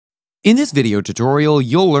In this video tutorial,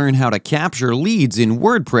 you'll learn how to capture leads in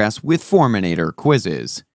WordPress with Forminator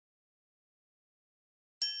quizzes.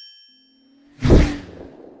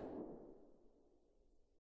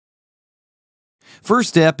 First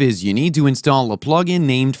step is you need to install a plugin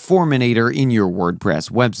named Forminator in your WordPress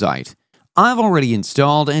website. I've already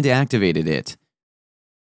installed and activated it.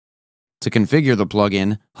 To configure the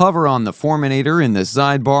plugin, hover on the Forminator in the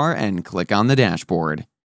sidebar and click on the dashboard.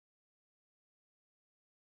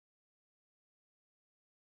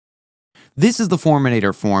 This is the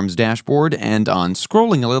Forminator Forms dashboard, and on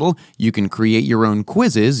scrolling a little, you can create your own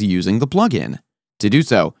quizzes using the plugin. To do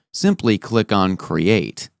so, simply click on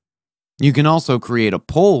Create. You can also create a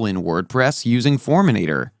poll in WordPress using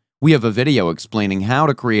Forminator. We have a video explaining how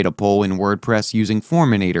to create a poll in WordPress using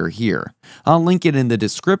Forminator here. I'll link it in the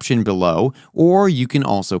description below, or you can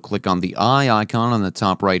also click on the eye icon on the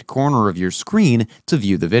top right corner of your screen to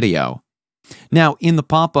view the video. Now, in the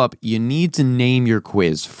pop-up, you need to name your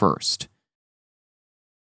quiz first.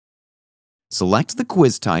 Select the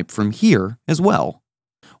quiz type from here as well.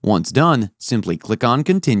 Once done, simply click on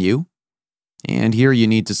Continue. And here you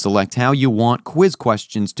need to select how you want quiz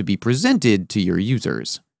questions to be presented to your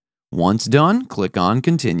users. Once done, click on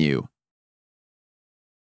Continue.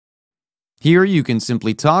 Here you can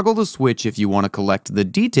simply toggle the switch if you want to collect the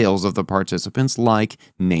details of the participants like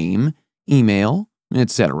name, email,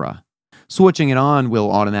 etc. Switching it on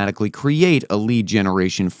will automatically create a lead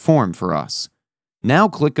generation form for us. Now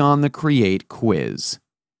click on the Create Quiz.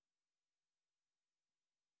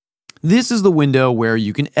 This is the window where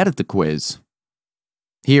you can edit the quiz.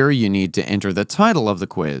 Here you need to enter the title of the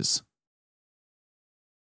quiz.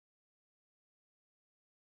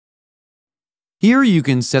 Here you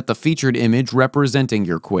can set the featured image representing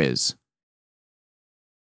your quiz.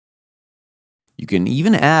 You can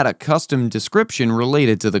even add a custom description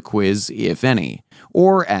related to the quiz, if any,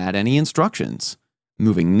 or add any instructions.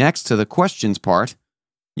 Moving next to the questions part,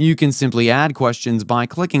 you can simply add questions by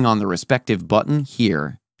clicking on the respective button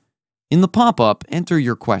here. In the pop-up, enter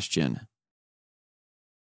your question.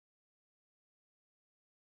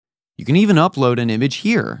 You can even upload an image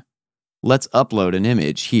here. Let's upload an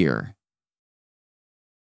image here.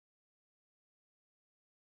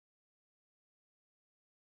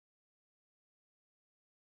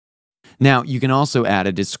 Now, you can also add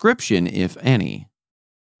a description, if any.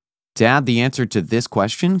 To add the answer to this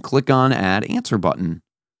question, click on Add Answer button.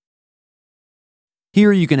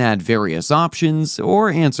 Here you can add various options or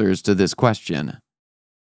answers to this question.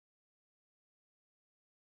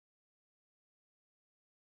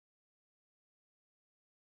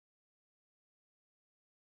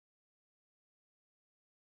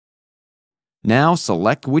 Now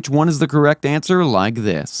select which one is the correct answer like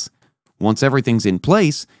this. Once everything's in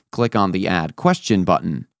place, click on the Add Question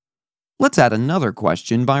button. Let's add another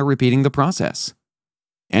question by repeating the process.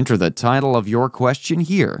 Enter the title of your question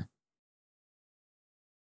here.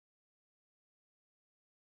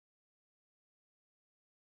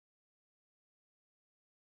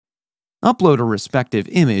 Upload a respective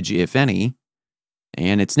image, if any.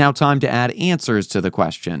 And it's now time to add answers to the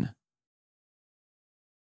question.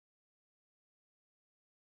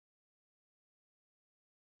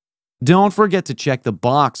 Don't forget to check the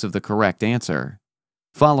box of the correct answer.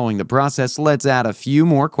 Following the process, let's add a few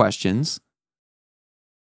more questions.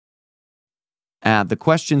 Add the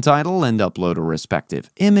question title and upload a respective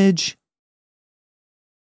image.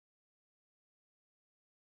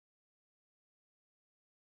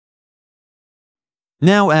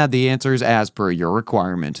 Now add the answers as per your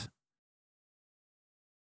requirement.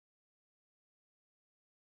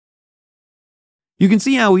 You can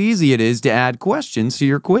see how easy it is to add questions to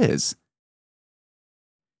your quiz.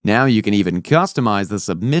 Now you can even customize the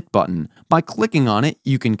Submit button. By clicking on it,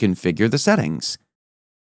 you can configure the settings.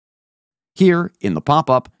 Here, in the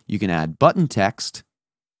pop-up, you can add button text,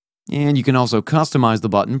 and you can also customize the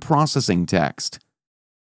button processing text.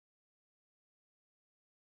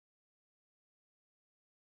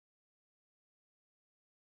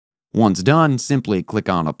 Once done, simply click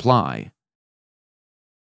on Apply.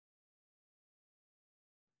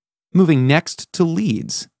 Moving next to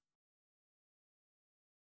Leads.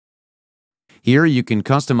 Here you can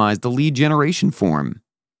customize the lead generation form.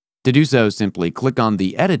 To do so, simply click on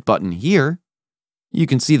the Edit button here. You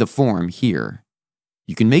can see the form here.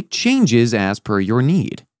 You can make changes as per your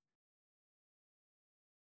need.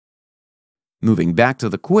 Moving back to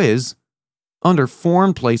the quiz, under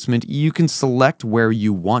Form Placement, you can select where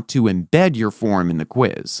you want to embed your form in the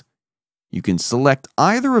quiz. You can select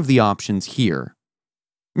either of the options here.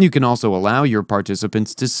 You can also allow your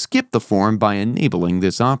participants to skip the form by enabling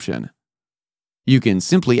this option. You can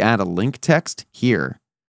simply add a link text here.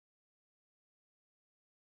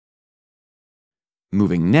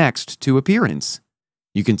 Moving next to Appearance,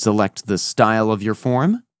 you can select the style of your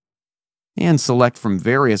form and select from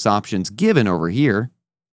various options given over here.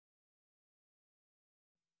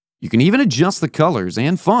 You can even adjust the colors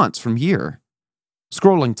and fonts from here.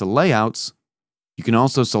 Scrolling to Layouts, you can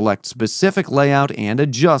also select specific layout and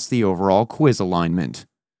adjust the overall quiz alignment.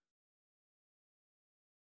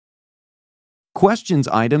 Questions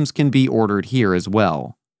items can be ordered here as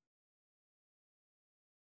well.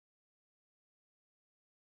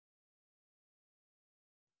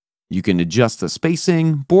 You can adjust the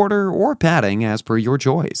spacing, border, or padding as per your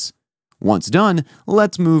choice. Once done,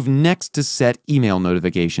 let's move next to Set Email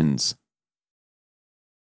Notifications.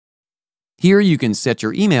 Here you can set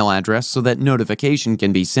your email address so that notification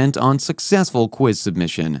can be sent on successful quiz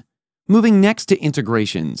submission. Moving next to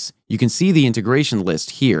Integrations, you can see the integration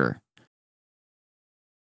list here.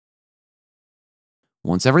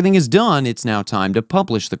 Once everything is done, it's now time to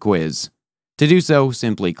publish the quiz. To do so,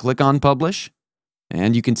 simply click on Publish,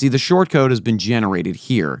 and you can see the shortcode has been generated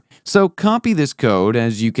here. So copy this code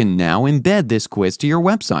as you can now embed this quiz to your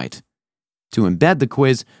website. To embed the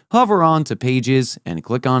quiz, hover on to Pages and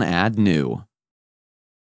click on Add New.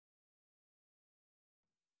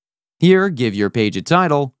 Here, give your page a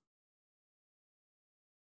title,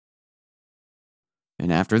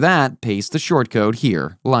 and after that, paste the shortcode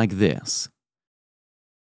here, like this.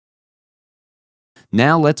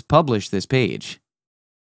 Now let's publish this page.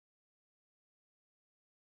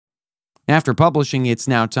 After publishing, it's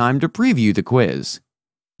now time to preview the quiz.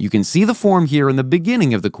 You can see the form here in the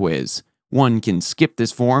beginning of the quiz. One can skip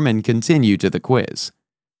this form and continue to the quiz.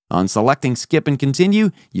 On selecting Skip and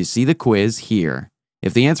Continue, you see the quiz here.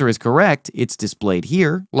 If the answer is correct, it's displayed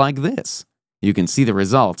here like this. You can see the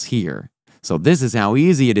results here. So this is how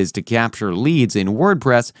easy it is to capture leads in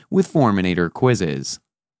WordPress with Forminator quizzes.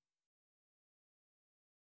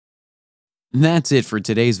 That's it for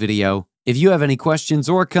today's video. If you have any questions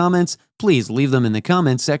or comments, please leave them in the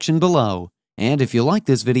comments section below. And if you like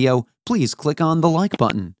this video, please click on the like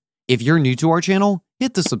button. If you're new to our channel,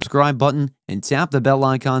 hit the subscribe button and tap the bell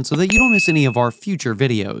icon so that you don't miss any of our future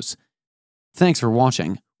videos. Thanks for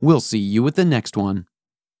watching. We'll see you with the next one.